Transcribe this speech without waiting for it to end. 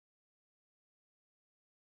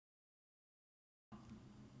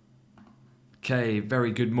Okay,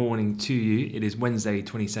 very good morning to you. It is Wednesday,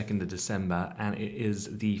 22nd of December, and it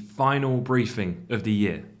is the final briefing of the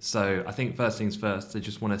year. So I think first things first, I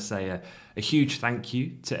just want to say a huge thank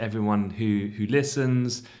you to everyone who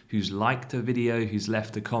listens, who's liked a video, who's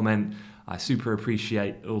left a comment. I super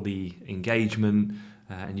appreciate all the engagement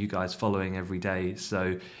and you guys following every day.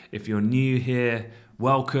 So if you're new here,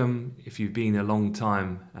 welcome. If you've been a long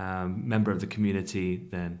time member of the community,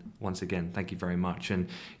 then once again, thank you very much. And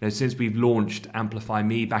since we've launched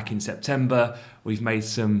AmplifyME back in September, we've made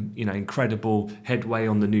some incredible headway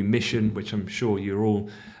on the new mission, which I'm sure you're all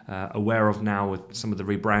aware of now with some of the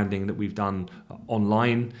rebranding that we've done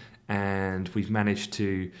online. And we've managed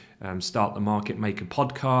to start the Market Maker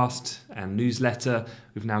podcast and newsletter.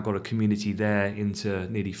 We've now got a community there into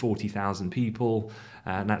nearly 40,000 people.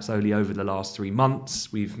 And that's only over the last 3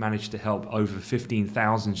 months. We've managed to help over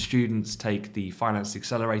 15,000 students take the Finance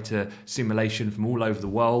Accelerator simulation from all over the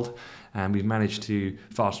world. And we've managed to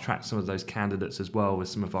fast track some of those candidates as well with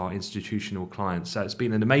some of our institutional clients. So it's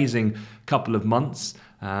been an amazing couple of months.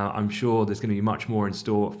 I'm sure there's going to be much more in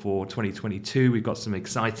store for 2022. We've got some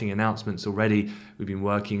exciting announcements already we've been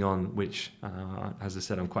working on, which, as I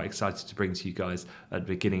said, I'm quite excited to bring to you guys at the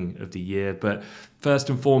beginning of the year. But first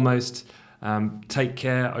and foremost, take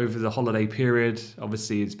care over the holiday period.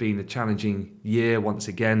 Obviously, it's been a challenging year once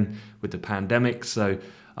again with the pandemic. So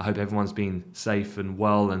I hope everyone's been safe and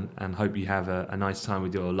well and hope you have a nice time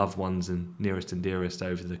with your loved ones and nearest and dearest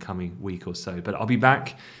over the coming week or so. But I'll be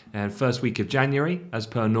back first week of January as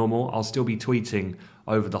per normal. I'll still be tweeting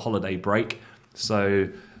over the holiday break. So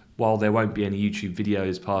while there won't be any YouTube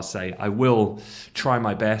videos per se, I will try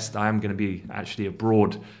my best. I am going to be actually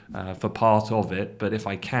abroad for part of it, but if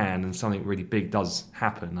I can and something really big does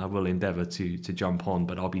happen, I will endeavor to jump on,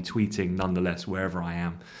 but I'll be tweeting nonetheless wherever I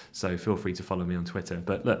am. So feel free to follow me on Twitter.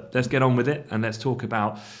 But look, let's get on with it and let's talk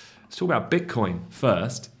about Bitcoin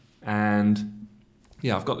first. And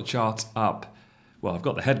yeah, I've got the chart up. Well, I've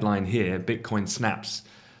got the headline here, Bitcoin snaps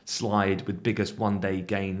slide with biggest one-day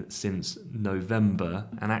gain since November,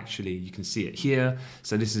 and actually you can see it here.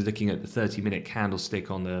 So this is looking at the 30-minute candlestick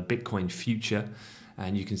on the Bitcoin future,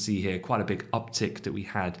 and you can see here quite a big uptick that we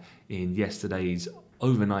had in yesterday's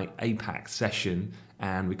overnight APAC session,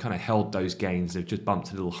 and we kind of held those gains. They've just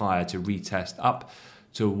bumped a little higher to retest up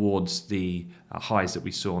towards the highs that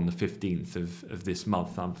we saw on the 15th of this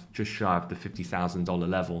month. I'm just shy of the $50,000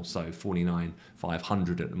 level, so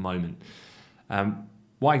 49,500 at the moment.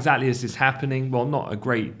 Why exactly is this happening? Well, not a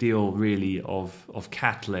great deal really of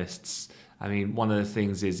catalysts. I mean, one of the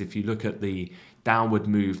things is if you look at the downward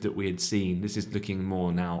move that we had seen, this is looking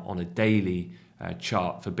more now on a daily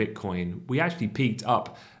chart for Bitcoin. We actually peaked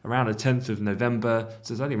up around the 10th of November,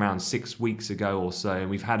 so it's only around 6 weeks ago or so, and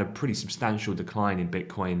we've had a pretty substantial decline in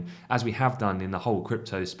Bitcoin, as we have done in the whole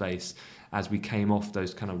crypto space, as we came off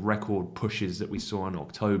those kind of record pushes that we saw in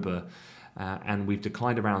October. And we've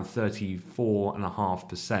declined around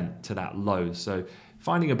 34.5% to that low. So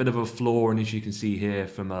finding a bit of a floor, and as you can see here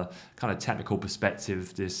from a kind of technical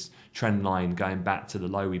perspective, this trend line going back to the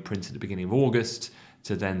low we printed at the beginning of August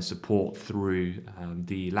to then support through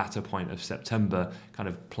the latter point of September, kind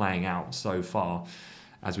of playing out so far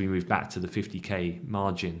as we move back to the 50K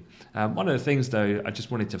margin. One of the things though I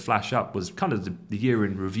just wanted to flash up was kind of the year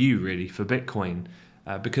in review really for Bitcoin,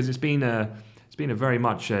 because it's been a very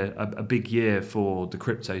much a big year for the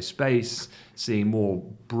crypto space, seeing more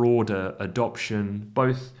broader adoption,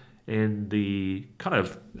 both in the kind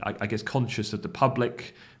of, I guess, conscious of the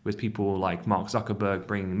public, with people like Mark Zuckerberg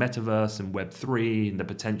bringing Metaverse and Web3 and the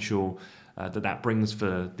potential that brings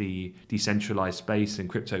for the decentralized space and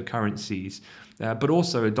cryptocurrencies, but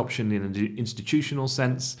also adoption in an institutional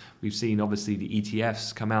sense. We've seen obviously the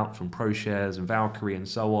ETFs come out from ProShares and Valkyrie and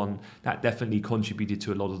so on. That definitely contributed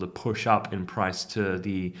to a lot of the push up in price to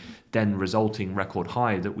the then resulting record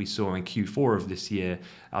high that we saw in Q4 of this year.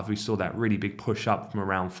 We saw that really big push up from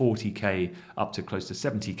around 40K up to close to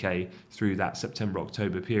 70K through that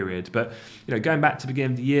September-October period. But going back to the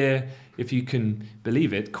beginning of the year, if you can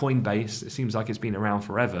believe it, Coinbase, it seems like it's been around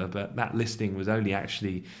forever, but that listing was only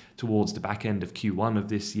actually towards the back end of Q1 of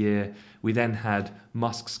this year. We then had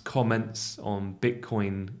Musk's comments on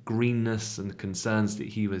Bitcoin greenness and the concerns that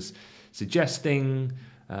he was suggesting.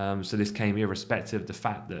 So this came irrespective of the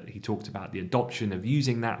fact that he talked about the adoption of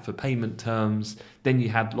using that for payment terms. Then you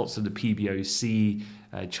had lots of the PBOC,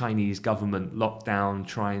 Chinese government lockdown,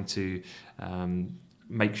 trying to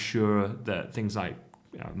make sure that things like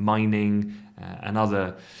mining and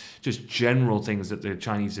other just general things that the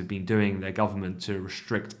Chinese have been doing, their government, to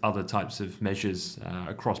restrict other types of measures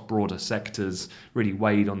across broader sectors, really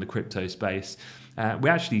weighed on the crypto space. We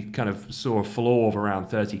actually kind of saw a floor of around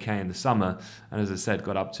 30k in the summer, and as I said,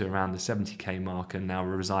 got up to around the 70k mark, and now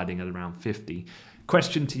we're residing at around 50.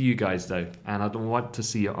 Question to you guys though, and I'd want to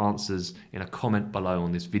see your answers in a comment below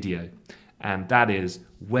on this video, and that is,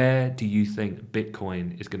 where do you think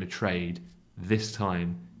Bitcoin is going to trade this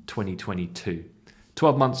time 2022?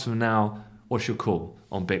 12 months from now, what's your call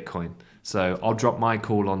on Bitcoin? So I'll drop my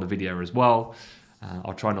call on the video as well.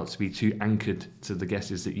 I'll try not to be too anchored to the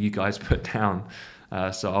guesses that you guys put down.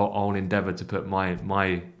 So I'll endeavor to put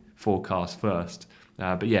my forecast first.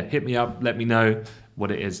 But yeah, hit me up. Let me know what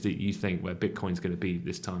it is that you think where Bitcoin's going to be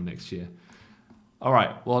this time next year. All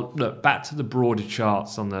right. Well, look, back to the broader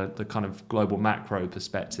charts on the kind of global macro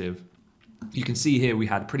perspective. You can see here we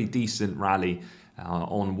had a pretty decent rally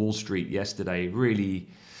on Wall Street yesterday. Really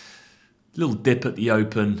little dip at the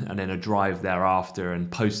open and then a drive thereafter, and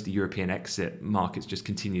post the European exit, markets just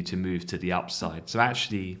continue to move to the upside. So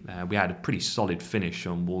actually we had a pretty solid finish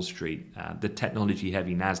on Wall Street. The technology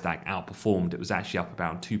heavy Nasdaq outperformed. It was actually up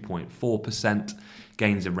about 2.4%,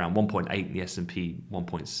 gains around 1.8 in the S&P,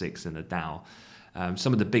 1.6 in the Dow.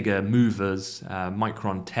 Some of the bigger movers,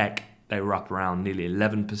 Micron Tech, they were up around nearly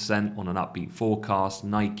 11% on an upbeat forecast.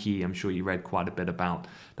 Nike, I'm sure you read quite a bit about,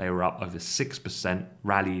 they were up over 6%,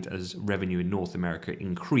 rallied as revenue in North America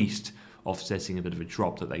increased, offsetting a bit of a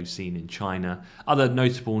drop that they've seen in China. Other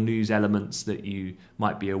notable news elements that you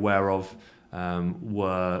might be aware of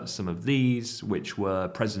were some of these, which were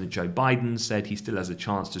President Joe Biden said he still has a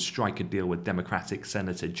chance to strike a deal with Democratic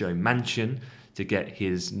Senator Joe Manchin to get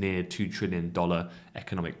his near $2 trillion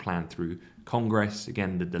economic plan through Congress.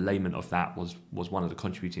 Again, the delayment of that was one of the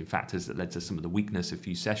contributing factors that led to some of the weakness a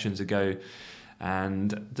few sessions ago. And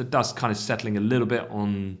the dust kind of settling a little bit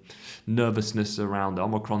on nervousness around the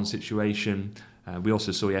Omicron situation. We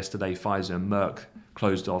also saw yesterday Pfizer and Merck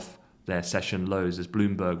closed off their session lows as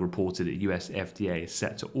Bloomberg reported that US FDA is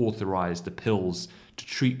set to authorize the pills to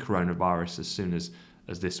treat coronavirus as soon as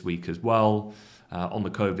this week as well. On the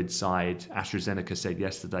COVID side, AstraZeneca said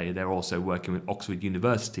yesterday they're also working with Oxford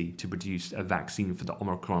University to produce a vaccine for the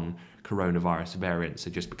Omicron coronavirus variant, so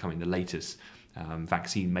just becoming the latest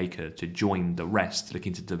vaccine maker to join the rest,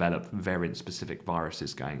 looking to develop variant-specific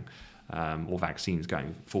viruses or vaccines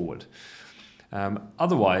going forward.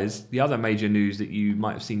 Otherwise, the other major news that you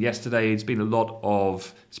might have seen yesterday, there's been a lot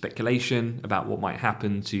of speculation about what might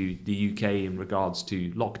happen to the UK in regards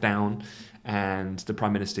to lockdown. And the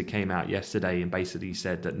Prime Minister came out yesterday and basically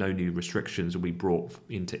said that no new restrictions will be brought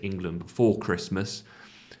into England before Christmas.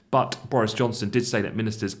 But Boris Johnson did say that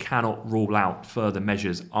ministers cannot rule out further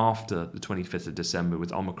measures after the 25th of December,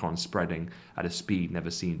 with Omicron spreading at a speed never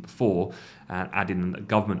seen before, adding that the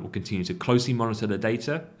government will continue to closely monitor the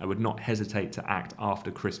data and would not hesitate to act after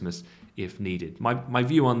Christmas if needed. My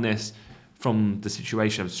view on this, from the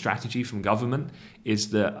situation of strategy from government, is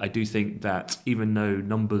that I do think that even though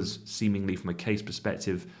numbers seemingly from a case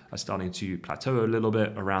perspective are starting to plateau a little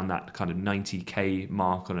bit around that kind of 90k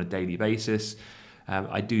mark on a daily basis,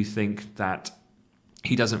 I do think that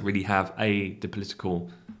he doesn't really have the political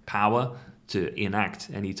power to enact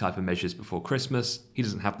any type of measures before Christmas. He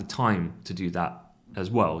doesn't have the time to do that as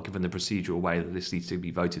well, given the procedural way that this needs to be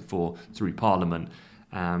voted for through Parliament.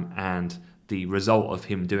 And the result of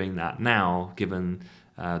him doing that now, given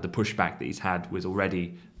the pushback that he's had with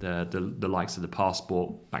already the likes of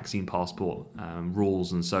the vaccine passport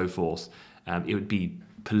rules and so forth, it would be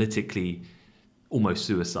politically almost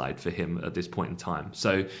suicide for him at this point in time.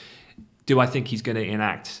 So do I think he's going to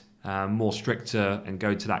enact more stricter and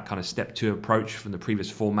go to that kind of step 2 approach from the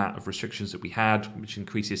previous format of restrictions that we had, which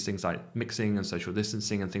increases things like mixing and social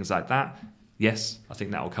distancing and things like that? Yes, I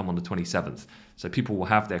think that will come on the 27th. So people will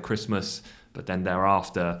have their Christmas, but then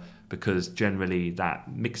thereafter, because generally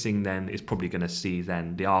that mixing then is probably going to see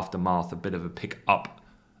then the aftermath, a bit of a pick up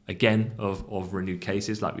again of renewed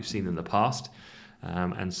cases like we've seen in the past.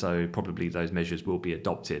 And so probably those measures will be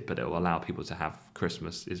adopted, but it will allow people to have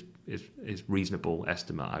Christmas is reasonable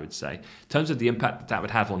estimate, I would say. In terms of the impact that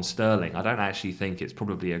would have on sterling, I don't actually think it's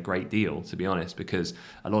probably a great deal, to be honest, because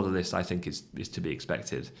a lot of this I think is to be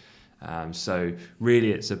expected. So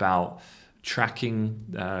really it's about tracking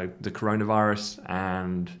the coronavirus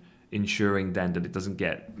and ensuring then that it doesn't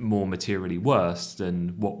get more materially worse than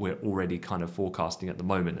what we're already kind of forecasting at the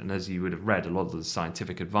moment. And as you would have read, a lot of the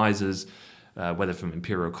scientific advisors, whether from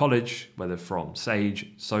Imperial College, whether from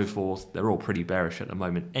Sage, so forth, they're all pretty bearish at the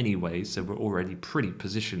moment anyway, so we're already pretty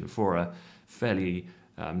positioned for a fairly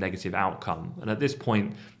negative outcome. And at this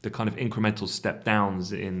point, the kind of incremental step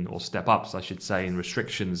downs or step ups, I should say, in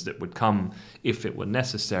restrictions that would come if it were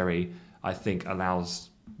necessary, I think allows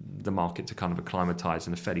the market to kind of acclimatize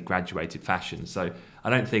in a fairly graduated fashion. So I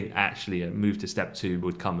don't think actually a move to step 2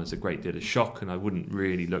 would come as a great deal of shock, and I wouldn't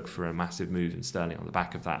really look for a massive move in sterling on the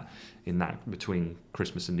back of that in that between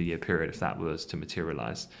Christmas and New Year period if that was to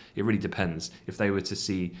materialize. It really depends. If they were to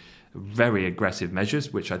see very aggressive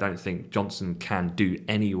measures, which I don't think Johnson can do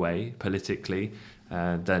anyway politically,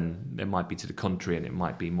 then it might be to the contrary, and it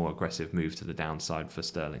might be more aggressive move to the downside for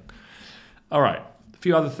sterling. All right. A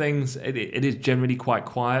few other things. It is generally quite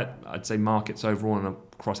quiet. I'd say markets overall on a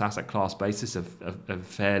cross asset class basis are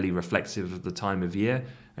fairly reflexive of the time of year.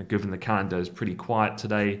 And given the calendar is pretty quiet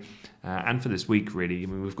today and for this week, really. I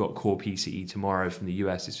mean, we've got core PCE tomorrow from the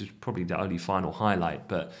US. This is probably the only final highlight.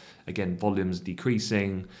 But again, volumes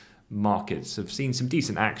decreasing. Markets have seen some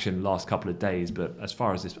decent action the last couple of days. But as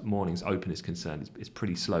far as this morning's open is concerned, it's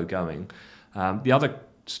pretty slow going. The other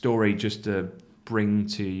story, just to bring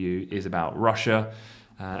to you, is about Russia.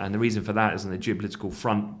 And the reason for that is on the geopolitical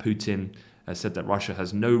front, Putin has said that Russia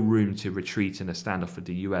has no room to retreat in a standoff with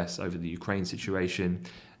the US over the Ukraine situation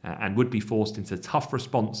and would be forced into tough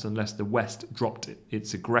response unless the West dropped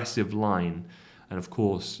its aggressive line. And of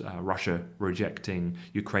course, Russia rejecting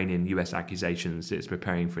Ukrainian US accusations that it's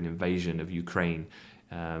preparing for an invasion of Ukraine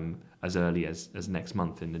as early as next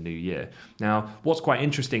month in the new year. Now, what's quite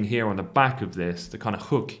interesting here on the back of this, the kind of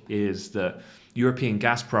hook, is that European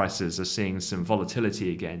gas prices are seeing some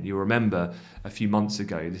volatility again. You remember a few months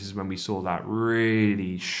ago, this is when we saw that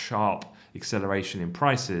really sharp acceleration in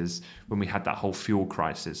prices when we had that whole fuel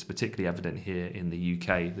crisis, particularly evident here in the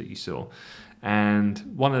UK that you saw. And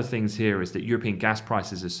one of the things here is that European gas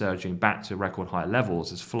prices are surging back to record high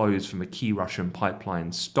levels as flows from a key Russian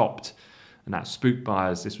pipeline stopped. And that spooked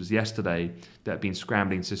buyers, this was yesterday, that have been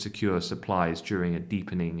scrambling to secure supplies during a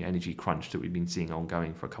deepening energy crunch that we've been seeing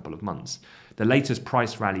ongoing for a couple of months. The latest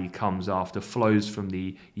price rally comes after flows from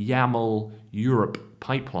the Yamal Europe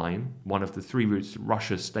pipeline, one of the 3 routes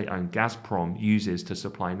Russia's state-owned Gazprom uses to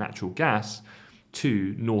supply natural gas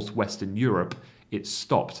to northwestern Europe. It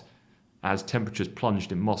stopped as temperatures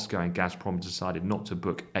plunged in Moscow and Gazprom decided not to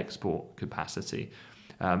book export capacity.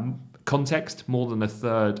 Context, more than a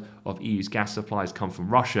third of EU's gas supplies come from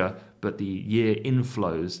Russia, but the year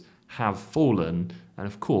inflows have fallen. And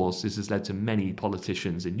of course, this has led to many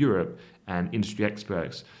politicians in Europe and industry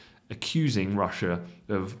experts accusing Russia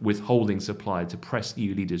of withholding supply to press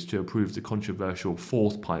EU leaders to approve the controversial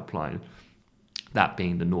 4th pipeline, that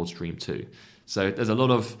being the Nord Stream 2. So there's a lot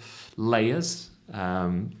of layers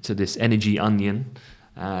to this energy onion.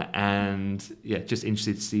 And yeah, just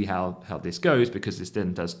interested to see how this goes, because this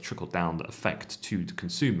then does trickle down the effect to the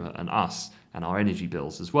consumer and us and our energy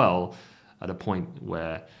bills as well, at a point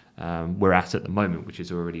where we're at the moment, which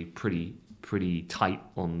is already pretty tight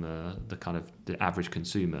on the kind of the average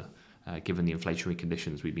consumer, given the inflationary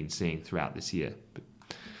conditions we've been seeing throughout this year. But,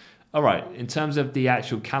 all right, in terms of the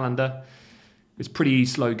actual calendar, it's pretty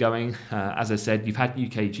slow going. As I said, you've had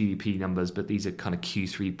UK GDP numbers, but these are kind of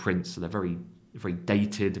Q3 prints, so they're very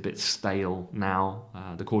dated, a bit stale now.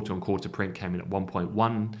 The quarter-on-quarter print came in at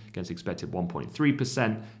 1.1 against expected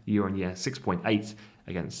 1.3%, year-on-year 6.8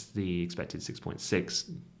 against the expected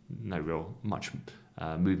 6.6. No real much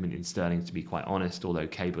movement in sterling, to be quite honest, although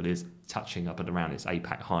cable is touching up and around its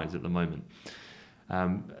APAC highs at the moment.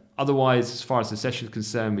 Otherwise, as far as the session is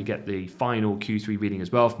concerned, we get the final Q3 reading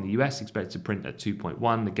as well from the US, expected to print at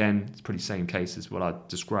 2.1. Again, it's pretty same case as what I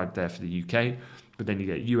described there for the UK. But then you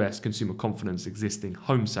get US consumer confidence, existing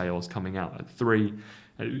home sales coming out at 3,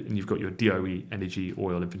 and you've got your DOE energy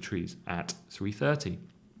oil inventories at 330.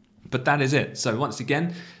 But that is it. So once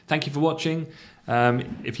again, thank you for watching.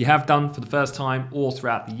 If you have done for the first time or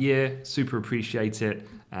throughout the year, super appreciate it.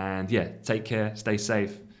 And yeah, take care, stay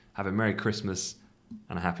safe, have a Merry Christmas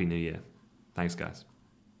and a Happy New Year. Thanks, guys.